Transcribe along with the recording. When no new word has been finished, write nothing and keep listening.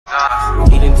Yo,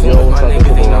 what's up?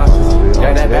 Today,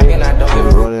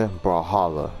 we're running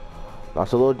Brawlhalla. Now,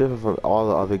 it's a little different from all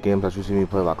the other games that you see me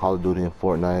play, like Call of Duty and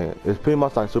Fortnite. It's pretty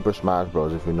much like Super Smash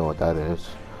Bros, if you know what that is.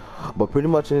 But pretty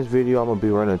much in this video, I'm gonna be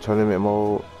running tournament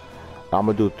mode. I'm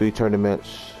gonna do 3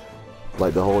 tournaments,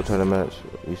 like the whole tournaments.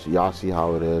 Y'all see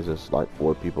how it is. It's like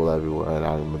 4 people everywhere, and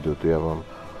I'm gonna do 3 of them.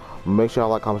 Make sure y'all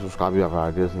like, comment, subscribe. If you have any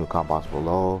ideas, leave a comment box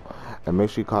below, and make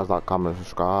sure you guys like, comment, and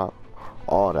subscribe.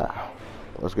 All that.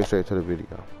 Let's get straight to the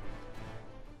video.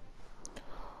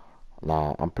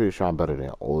 Nah, I'm pretty sure I'm better than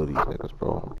all of these niggas,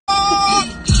 bro.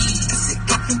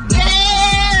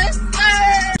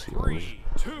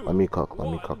 Let me cook.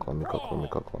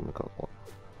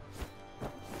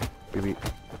 Beep beep.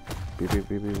 Beep beep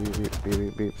beep beep beep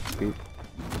beep beep beep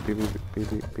beep beep beep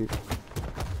beep beep.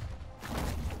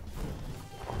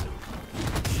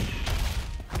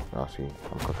 Now see,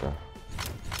 I'm cooking.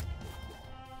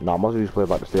 Nah, most of these players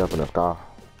about to stay up in the sky.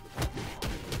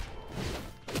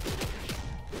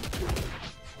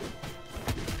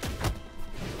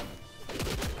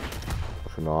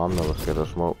 But you know, I'm never scared of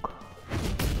smoke.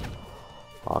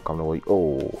 I'll come the way.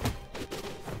 Oh.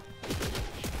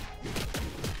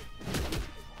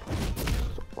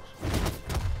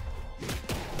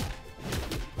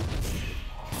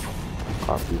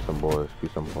 I'll see some boys,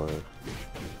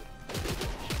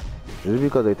 Just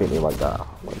because they think they like that.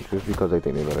 Like, just because they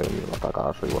think they're better than me. Like, I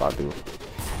gotta show you what I do.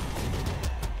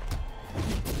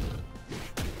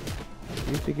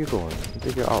 You think you're going? You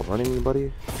think you're outrunning me,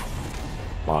 buddy?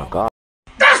 My God.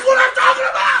 That's what I'm talking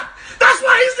about! That's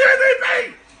why he's the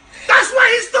MVP! That's why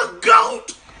he's the GOAT!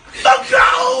 The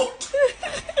GOAT!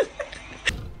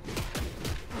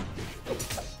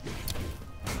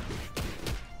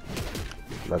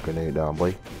 That grenade down,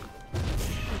 boy.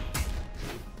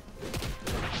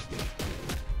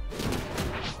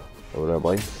 Over there,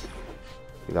 boy. See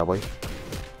that, boy?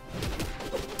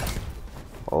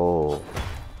 Oh.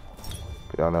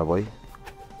 Get down there, boy.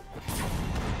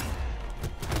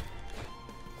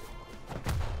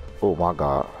 Oh my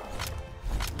God.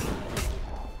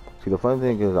 See, the funny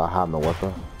thing is I have no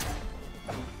weapon.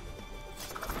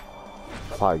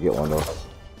 I'll probably get one though.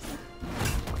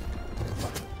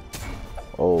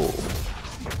 Oh.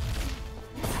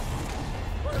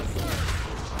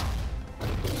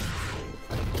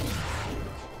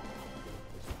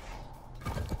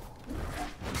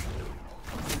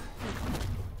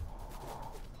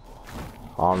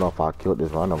 I don't know if I killed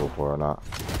this runner before or not.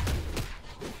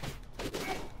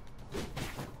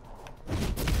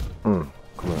 Come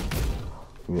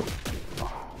here.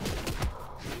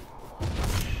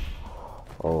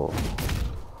 Oh.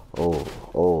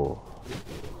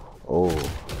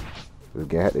 It's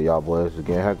getting hectic, y'all boys. It's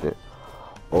getting hectic.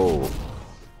 Oh.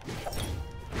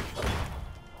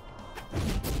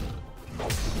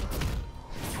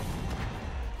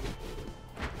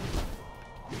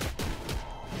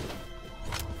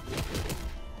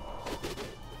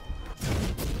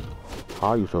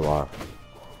 How you survive?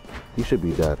 You should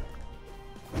be dead.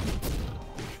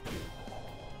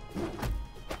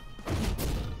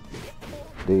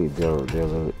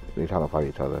 They're trying to fight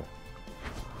each other.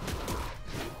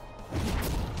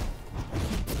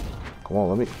 Come on,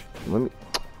 let me.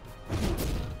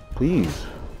 Please,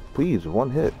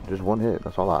 one hit, just one hit.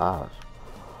 That's all I ask.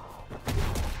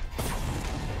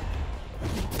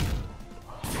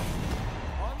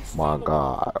 My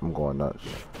God, I'm going nuts.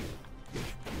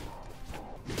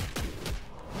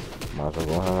 Might as well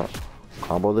go ahead and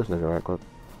combo this nigga right quick.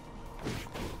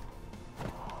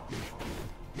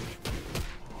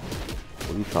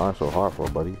 What are you trying so hard for,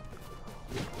 buddy?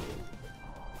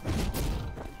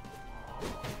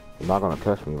 You're not gonna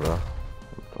catch me, bro.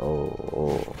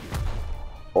 Oh.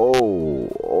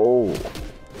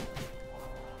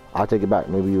 I'll take it back,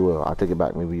 maybe you will. I'll take it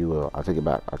back, maybe you will. I'll take it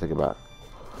back.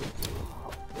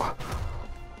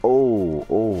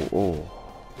 Oh.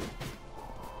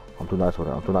 I'm too nice with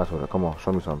it. Come on,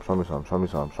 show me some.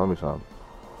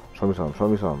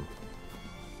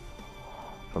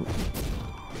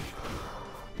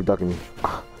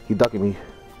 He ducking me.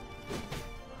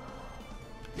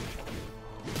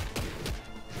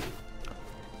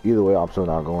 Either way, I'm still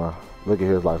not going. Look at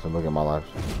his life and look at my life.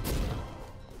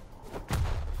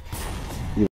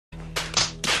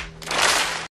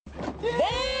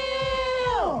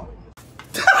 Damn!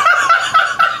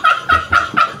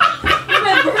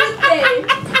 My birthday!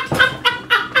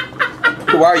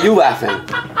 Why are you laughing?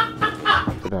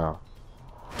 Sit down.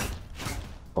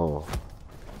 Oh.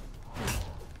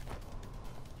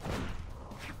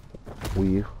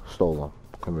 Weave. Stole him.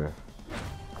 Come here.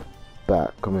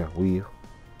 Back. Come here. Weave.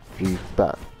 Weave.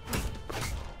 Back.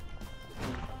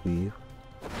 Weave.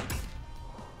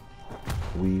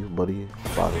 Weave, buddy.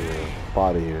 Out of here.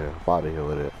 Out of here. Out of here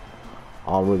with it.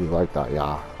 I don't really like that,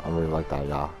 y'all. I don't really like that,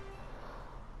 y'all.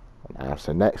 That's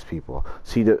the next people.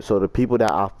 See, so the people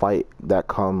that I fight, that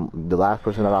come, the last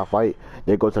person that I fight,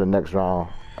 they go to the next round.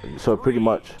 So pretty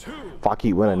much, if I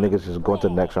keep winning, niggas just going to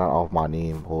the next round off my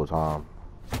name the whole time.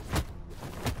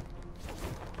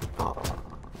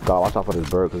 Gotta watch out for this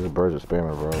bird, because this bird's a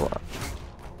spearman, bro.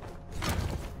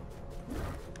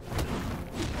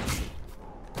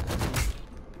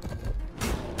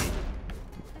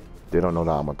 They don't know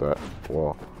that I'm a threat.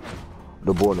 Well,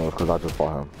 the boy knows, because I just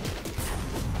fought him.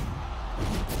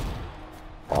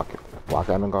 Fuck it. Black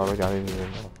Admin guard already, I didn't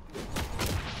even know.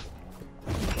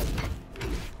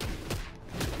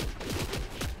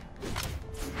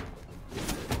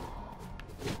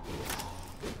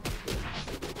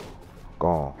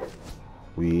 Gone.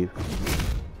 Weave.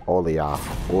 Olia.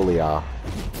 Olia.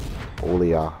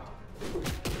 Olia.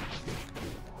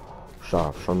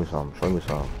 Shop, show me some. Show me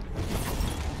some.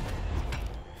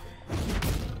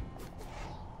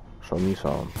 Show me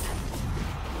some.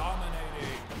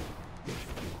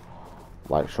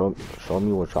 Like, show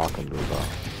me what y'all can do, bro.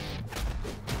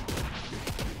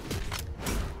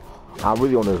 I'm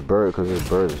really on this bird because this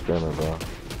bird is spinning, bro.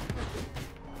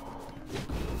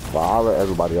 But I'll let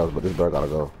everybody else, but this bird gotta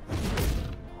go.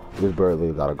 This bird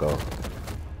literally gotta go.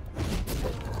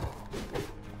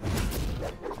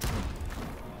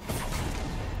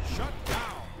 Shut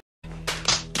down.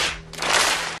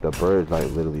 The bird's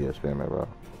like literally a spinner, bro.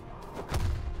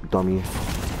 Dummy.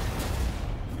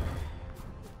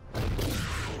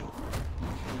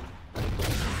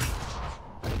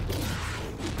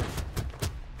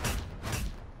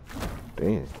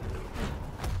 Damn.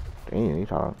 Damn, he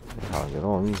trying to get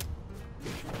on me.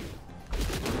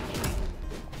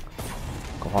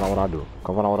 Come find out what I do.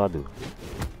 Come find out what I do.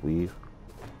 Weave.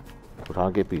 We're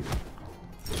trying to get peace.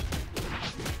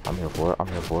 I'm here for it. I'm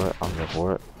here for it. I'm here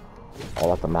for it.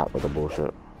 All off the map with the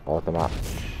bullshit. All off the map.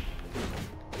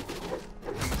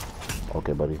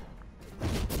 Okay, buddy.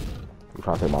 You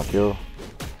trying to take my kill?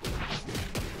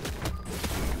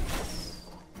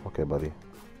 Okay, buddy.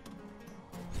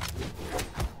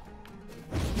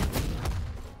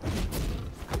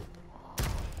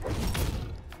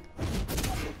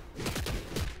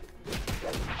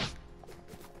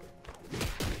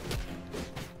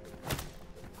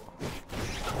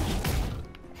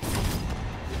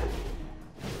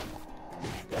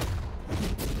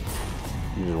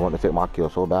 You just want to take my kill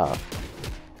so bad.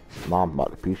 Now I'm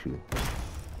about to piece you.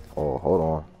 Oh, hold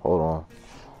on. Hold on.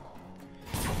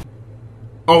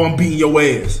 Oh, I'm beating your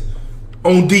ass.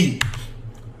 On D.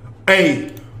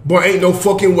 Hey, boy, ain't no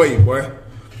fucking way, boy.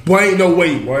 Boy, ain't no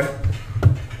way, boy.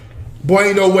 Boy,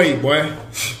 ain't no way, boy.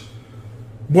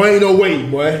 Boy, ain't no way,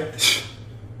 boy.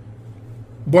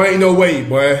 Boy, ain't no way,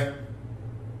 boy.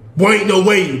 Boy, ain't no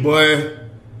way, boy.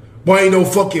 Boy, ain't no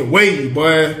fucking way,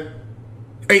 boy.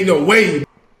 Ain't no way.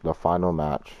 The final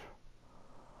match.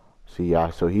 See,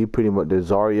 yeah, so he pretty much, the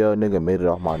Zarya nigga made it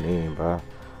off my name, bro.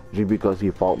 Just because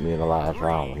he fought me in the last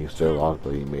round. He still lost,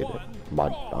 but he made it.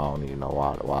 But I don't even know why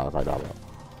I was like that.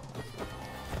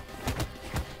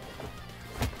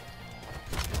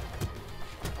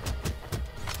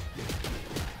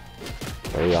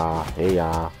 Hey, y'all. Hey,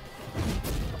 y'all.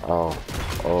 Oh,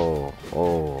 oh,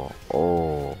 oh,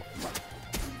 oh.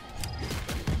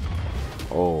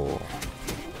 Oh.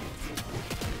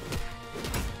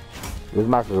 This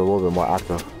match is a little bit more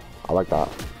active. I like that.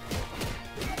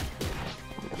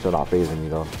 Still not phasing me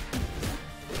though.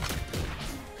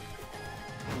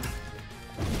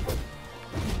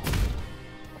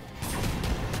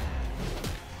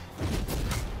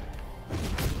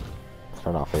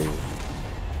 Still not phased.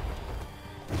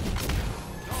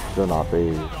 Still not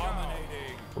phased.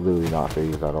 Literally not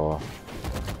phased at all.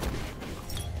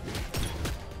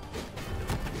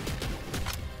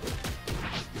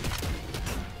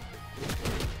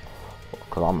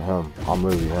 Cause I'm him. I'm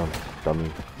really him.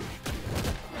 Dummy.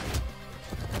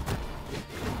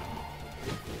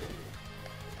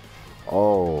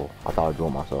 Oh, I thought I was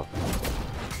doing myself.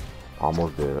 I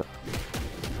almost did it.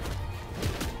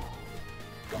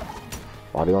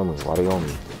 Why they on me? Why they on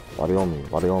me? Why they on me?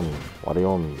 Why they on me? Why they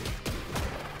on me?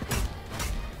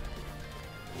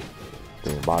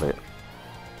 They ain't about it.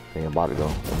 They ain't about it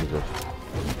though. Let me just.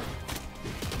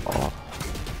 Oh,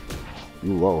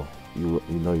 you low. You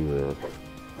know you is.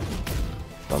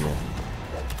 Come here.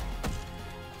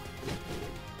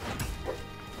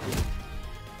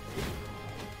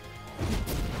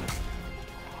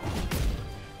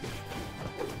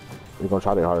 You're gonna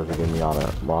try their hardest to get me out of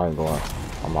it, but I ain't going.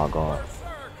 I'm not going.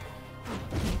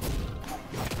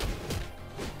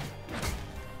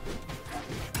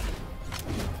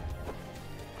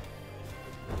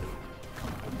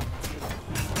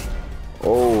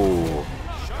 Oh,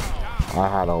 I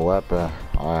had a weapon.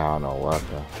 I had no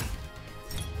weapon.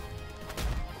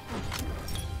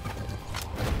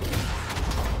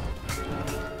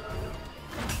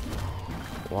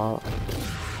 What?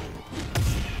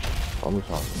 Show me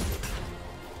something.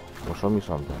 Well, show me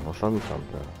something. Well, show me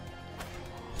something.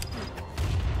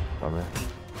 Come here.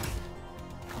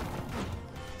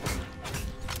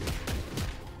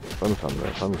 Show me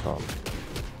something. Show me something.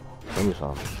 Show me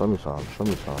some. Show me some. Show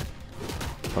me some.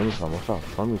 Show me some. What's up?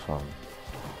 Show me some.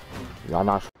 Y'all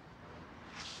not.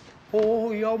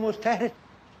 Oh, you almost had it.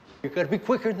 You gotta be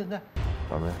quicker than that.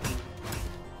 Come here.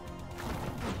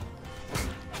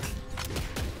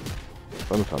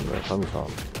 Show me some, man. Show me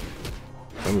some.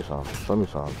 Show me some. Show me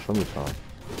some. Show me some.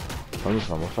 Show me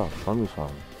some. What's up? Show me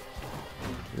some.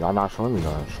 Y'all not showing me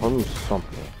nothing. Show me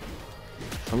something.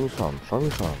 Show me some. Show me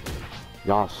some.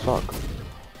 Y'all suck.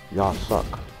 Y'all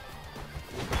suck.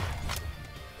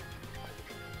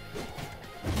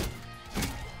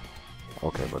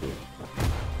 Okay, buddy.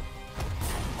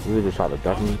 You just try to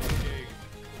duck me,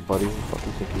 buddy. What the fuck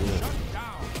you think you is?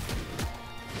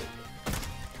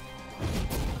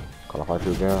 Can I fight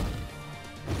you again?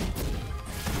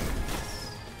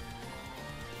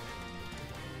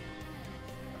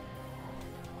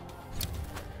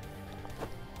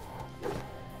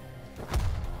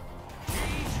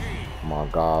 Oh my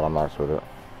God, I'm nice with it.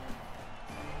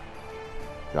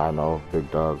 Yeah, I know.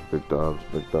 Big dubs, big dubs,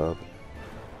 big dubs.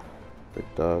 Big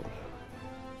dubs.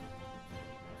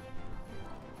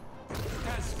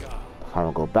 Time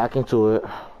to go back into it.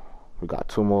 We got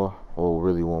two more. Oh,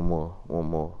 really one more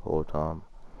whole time.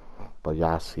 But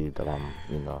y'all see that I'm,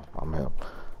 you know, I'm him.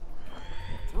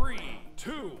 3,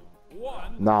 2,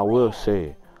 1. Now I will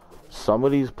say, some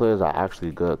of these players are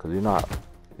actually good because these aren't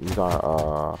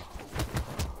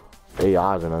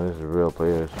AIs and these are real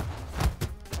players.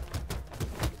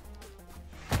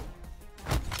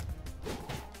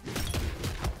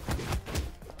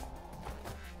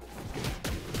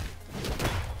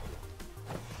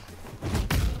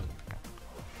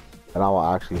 And I will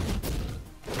actually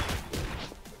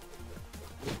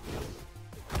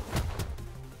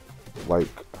like,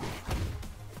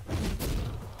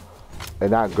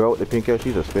 and that girl with the pink hair,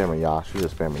 she's a spammer, y'all. She's a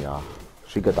spammer, y'all.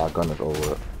 She got that gun that's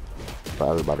over it for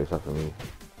everybody except for me.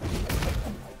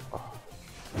 Oh.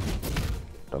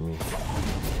 Dummy.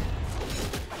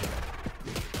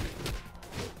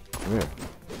 Come here.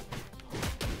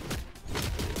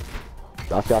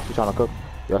 Y'all see how she's trying to cook?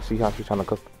 Y'all see how she's trying to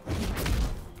cook?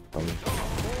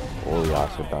 All y'all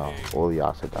sit down. All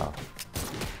y'all sit down.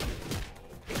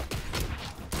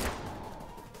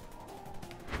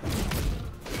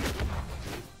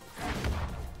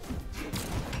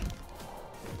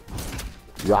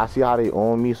 Y'all see how they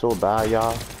own me so bad,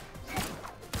 y'all?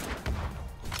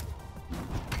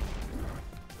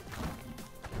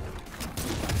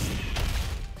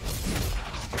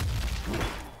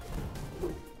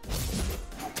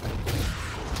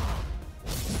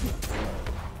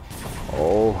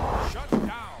 Oh,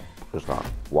 it's not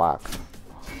whack.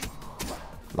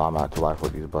 Nah, I'm not to life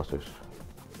with these busters.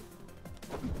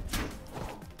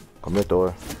 Come here,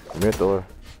 Thor. Come here, Thor.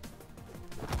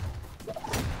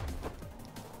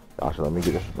 Actually,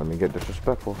 let me get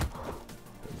disrespectful.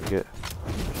 Let me get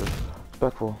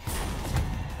disrespectful.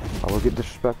 I will get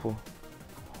disrespectful.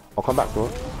 Oh, come back, Thor.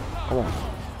 Come on.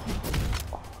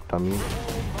 Oh, dummy.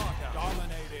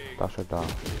 That shit down.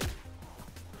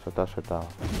 Shut that shit down.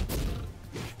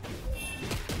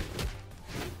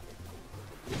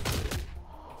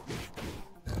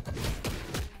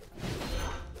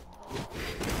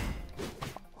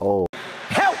 Oh.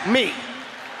 Help me!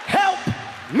 Help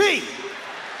me!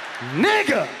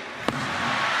 Nigga!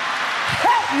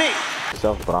 Help me!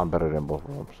 Self, but I'm better than both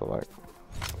of them, so like.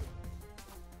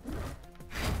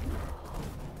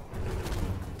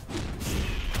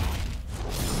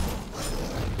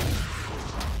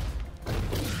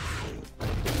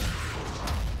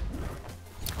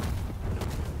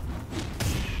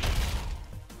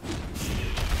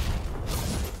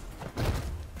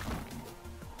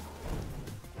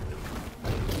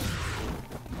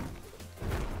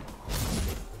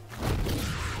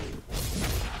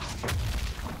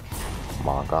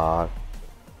 My God.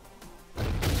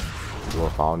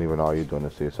 Look, I don't even know how you're doing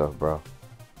this to yourself, bro.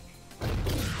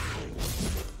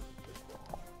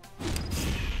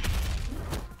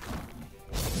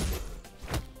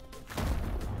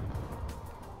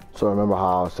 So remember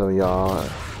how I was telling y'all,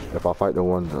 if I fight the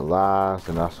ones that last,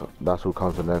 and that's who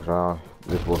comes to the next round,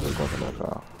 this wolf is going to the next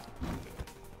round.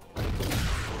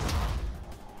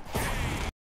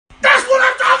 That's what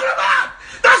I'm talking about!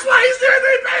 That's why he's the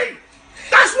MVP!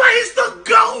 That's why he's the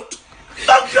GOAT!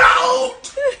 The GOAT!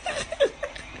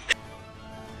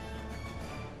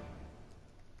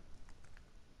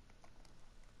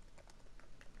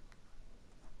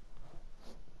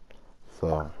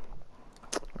 so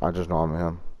I just know I'm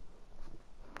him.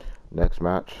 Next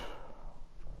match.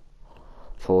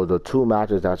 So the two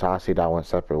matches that I see that went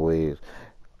separate ways.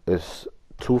 It's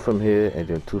 2 from here and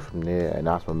then 2 from there, and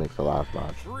that's what makes the last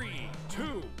match. 3,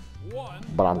 2, 1.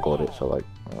 But I'm good at it, so like,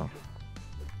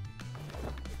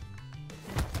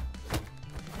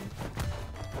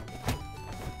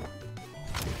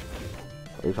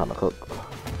 Are you trying to cook?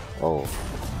 Oh.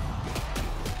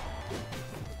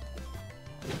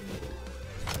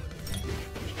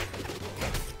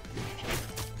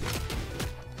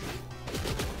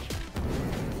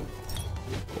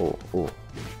 Oh.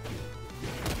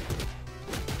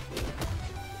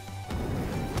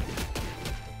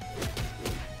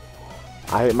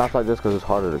 I hate maps like this because it's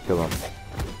harder to kill him.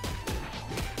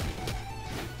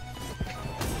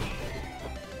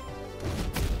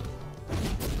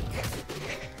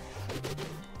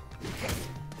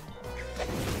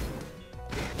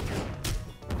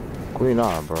 Queen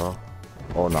on, bro.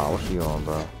 Oh nah, what's she on,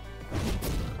 bro?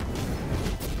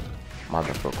 Might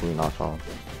just put Queen on song.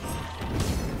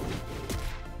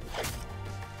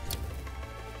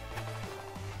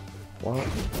 What?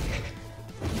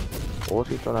 What was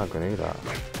he throwing that grenade at?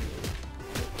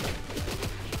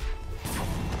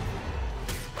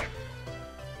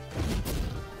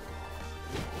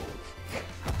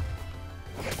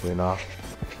 Queen off.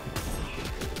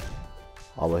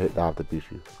 I will hit that after piece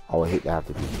you. I will hit that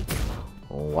after piece you.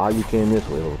 Why you came this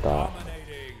way with that?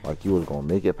 Like you was gonna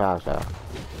make it past that.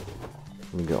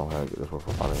 Let me get on here and get this one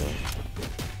out of here.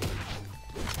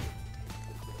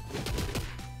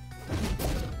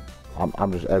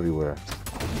 I'm just everywhere.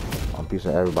 I'm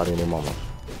piecing everybody in their mamas.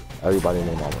 Everybody in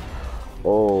their mamas.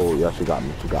 Oh, yeah, she got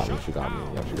me. She got me. She got me.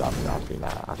 Yeah, she got me. I see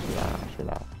that. I see that. I see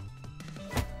that.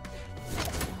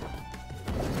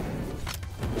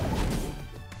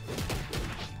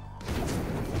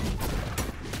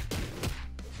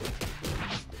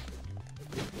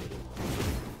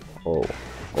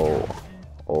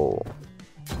 Oh.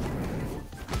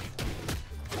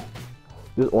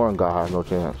 This orange guy has no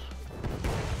chance.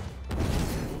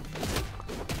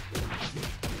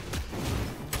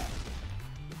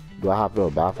 Do I have to feel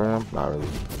bad for him? Not really.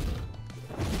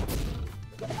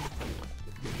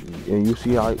 And you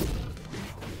see how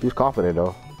he's confident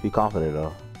though. He's confident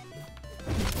though.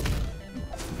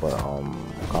 But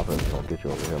confidence don't get you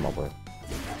over here, my boy.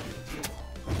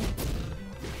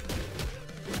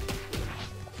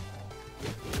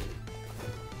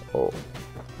 Oh.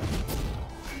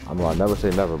 I mean, I never say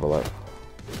never, but like.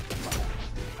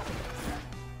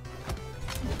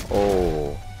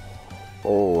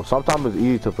 Oh, sometimes it's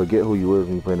easy to forget who you is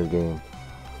when you play this game.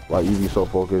 Like you be so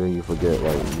focused and you forget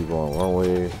like you going one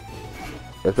way.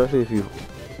 Especially if you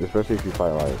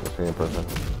fight like the same person,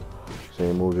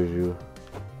 same moves as you.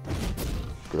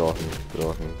 Get off me, get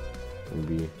off me. Let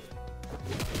me be.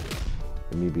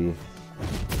 Let me be.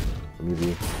 Let me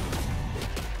be.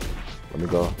 Let me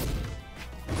go.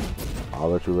 I'll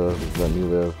let you live. Just let me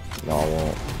live. No, I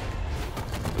won't.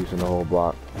 Piecing the whole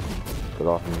block. Get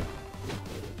off me.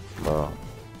 Bro.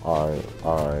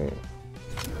 Alright.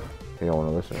 He don't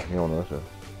wanna listen. He don't wanna listen.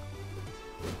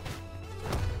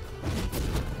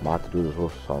 I'm about to do this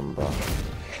with something, bro.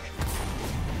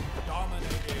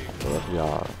 The rest of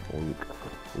y'all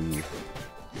weak.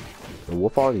 The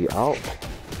wolf already out?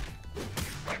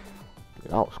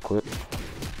 Get out quick.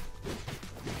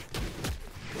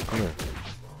 Come here.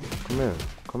 Come here.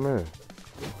 Come here.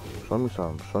 Show me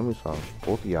some. Show me some.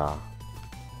 Both of y'all.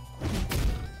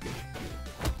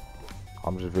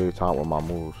 I'm just very talented with my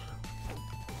moves.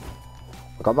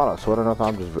 Like I'm not a sweater enough.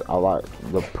 I like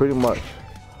the pretty much.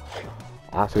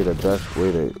 I say the best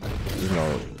way to,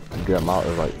 get them out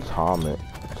is like timing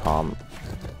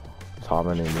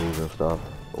their moves and stuff,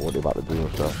 or what they about to do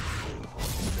and stuff.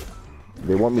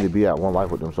 They want me to be at one life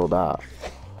with them so bad.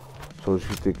 So you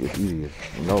think it's easy?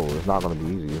 No, it's not gonna be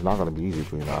easy. It's not gonna be easy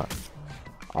for you not.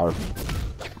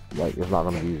 It's not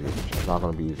gonna be easy. It's not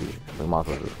gonna be easy. So you might as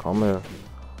well just come here.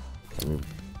 Let me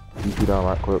beat you down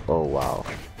right quick. Oh wow.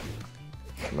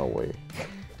 No way.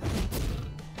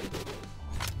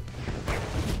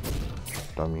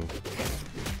 Dummy.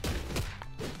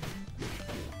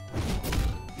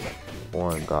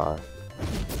 Orange guy.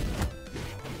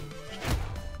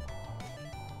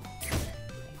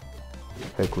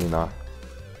 Hey Queen Eye.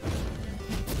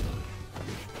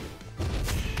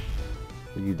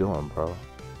 What are you doing, bro?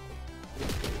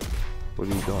 What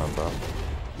are you doing, bro?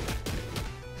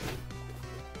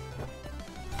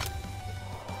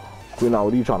 Queen Eye,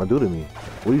 what are you trying to do to me?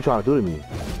 What are you trying to do to me?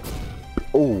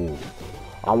 Oh,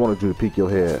 I wanted you to peek your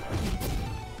head.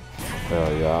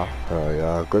 Hell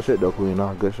yeah. Good shit though, Queen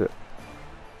Eye. Good shit.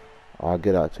 I'll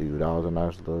get that to you. That was a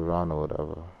nice little round or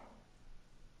whatever.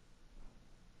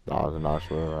 That was a nice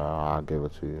little round. I'll give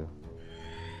it to you.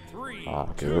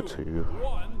 I'll give it to you.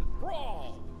 1,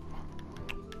 brawl.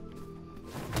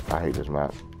 I hate this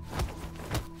map.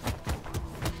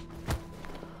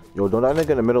 Yo, don't that nigga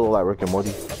in the middle look like Rick and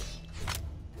Morty?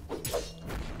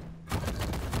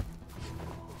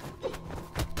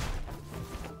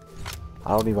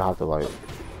 I don't even have to like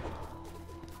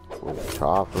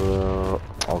chocolate.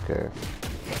 Okay.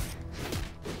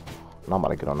 Now I'm about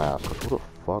to get on that. Cause who the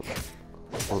fuck?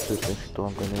 Oh, this thing she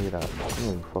throwing a grenade at? Come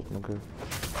here, you fucking nigga.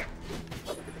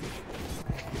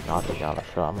 Nah, I'll take you out of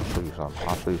shot. I'm gonna show you something.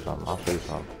 I'll show you something. I'll show you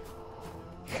something.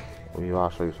 I'll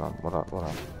show you something. What up? What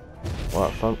up?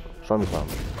 What up? Show me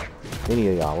something. Any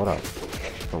of y'all, what up?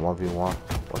 The 1v1.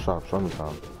 What's up? Show me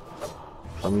something.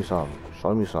 Show me something.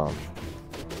 Show me something.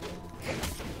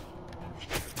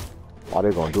 All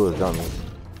they gonna do is dump me.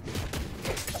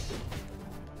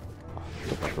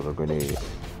 Took us with a grenade.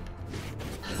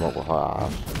 Smoke with her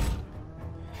eyes.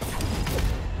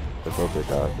 Let's go get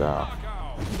that down.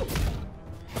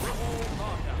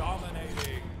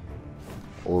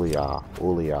 Ooh-yah,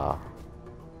 ooh-yah.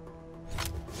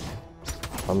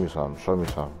 Show me something, show me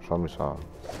something, show me something.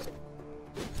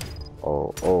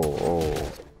 Oh, oh,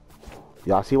 oh.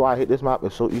 Y'all see why I hate this map?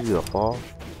 It's so easy to fall.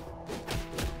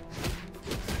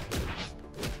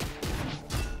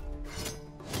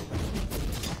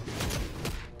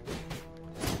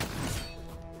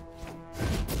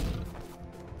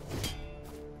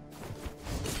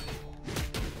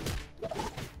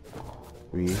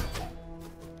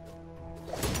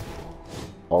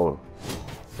 Oh,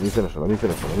 let me finish it, let me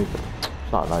finish it, let me finish it.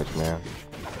 It's not nice, man.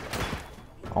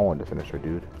 I wanted to finish her,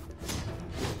 dude.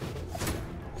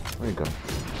 There you go.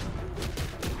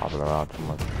 Hopping around too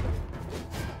much.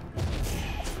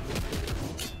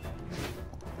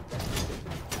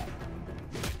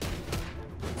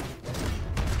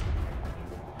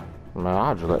 Man,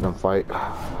 I'll just let them fight.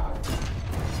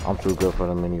 I'm too good for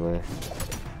them anyway.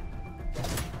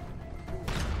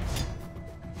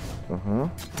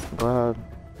 Go ahead.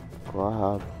 Go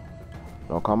ahead.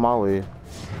 Don't come my way.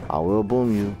 I will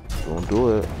boom you. Don't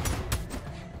do it.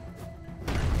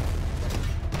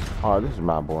 Oh, this is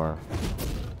mad boring.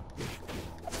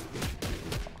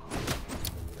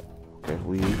 Okay,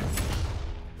 we.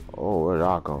 Oh, where did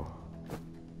I go?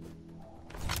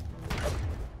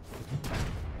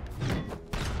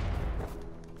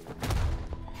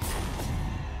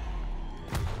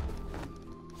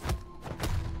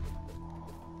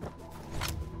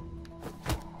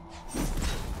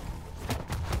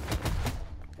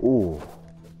 Ooh,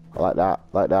 I like that,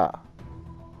 like that.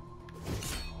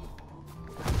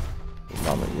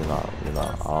 You're not,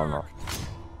 I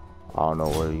don't know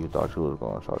where you thought you was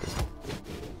going, sorry.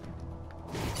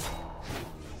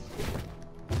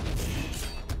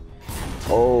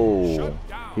 Oh,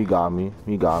 he got me,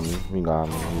 he got me, he got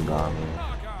me, he got me,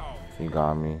 he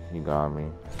got me, he got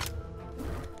me.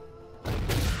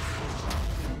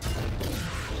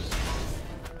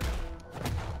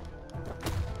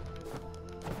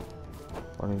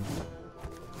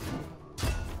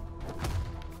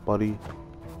 Buddy.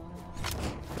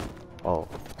 Oh.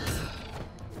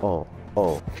 Oh.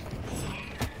 Oh.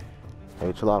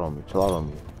 Hey, chill out on me. Chill out on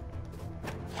me.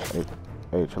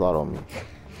 Hey, chill out on me.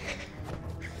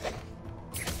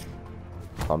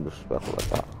 I'm disrespectful like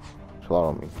that. Chill out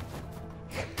on me.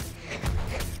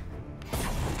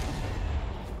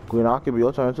 Queen, I can be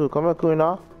your turn too. Come here, Queen.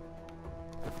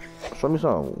 Show me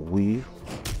something. Weave.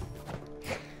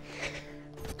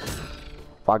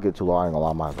 If I get too low, I ain't gonna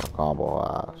lie, my combo her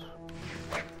ass.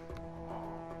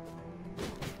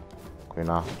 Okay,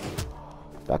 now.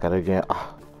 Back at it again.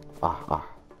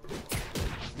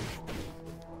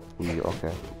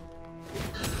 Okay.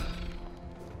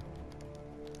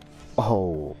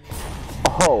 Oh.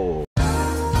 Oh.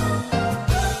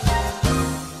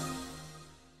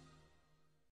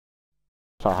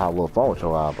 So I have a little fun with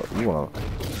your eye, but you wanna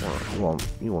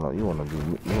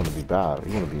be bad.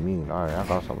 You wanna be mean. All right, I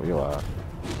got something with your eye.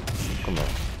 Come here,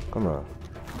 come here,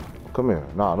 come here.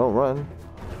 Nah, don't run,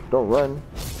 don't run.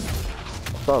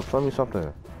 Stop. Show me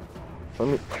something. Show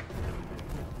me.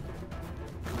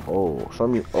 Oh, show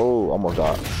me. Oh, almost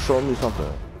died. Show me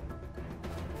something.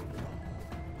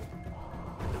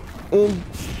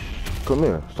 Come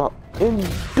here. Stop.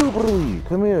 Indubitably.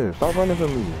 Come here. Stop running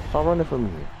from me. Stop running from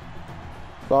me.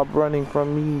 Stop running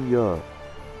from me.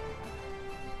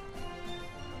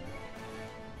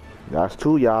 That's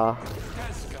two, y'all.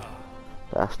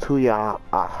 That's two, y'all.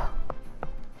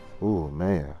 Ooh,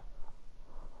 man.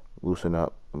 Loosen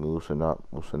up. Loosen up.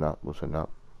 Loosen up. Loosen up.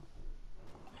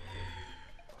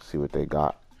 See what they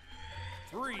got.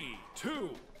 2,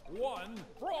 1,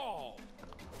 brawl.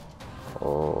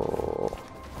 Oh.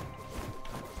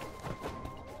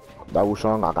 That was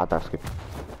strong. I got that skip.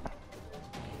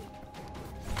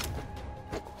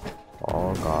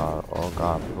 Oh god, oh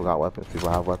god. People got weapons. People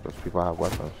have weapons. People have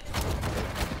weapons.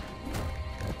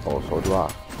 Oh, so do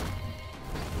I.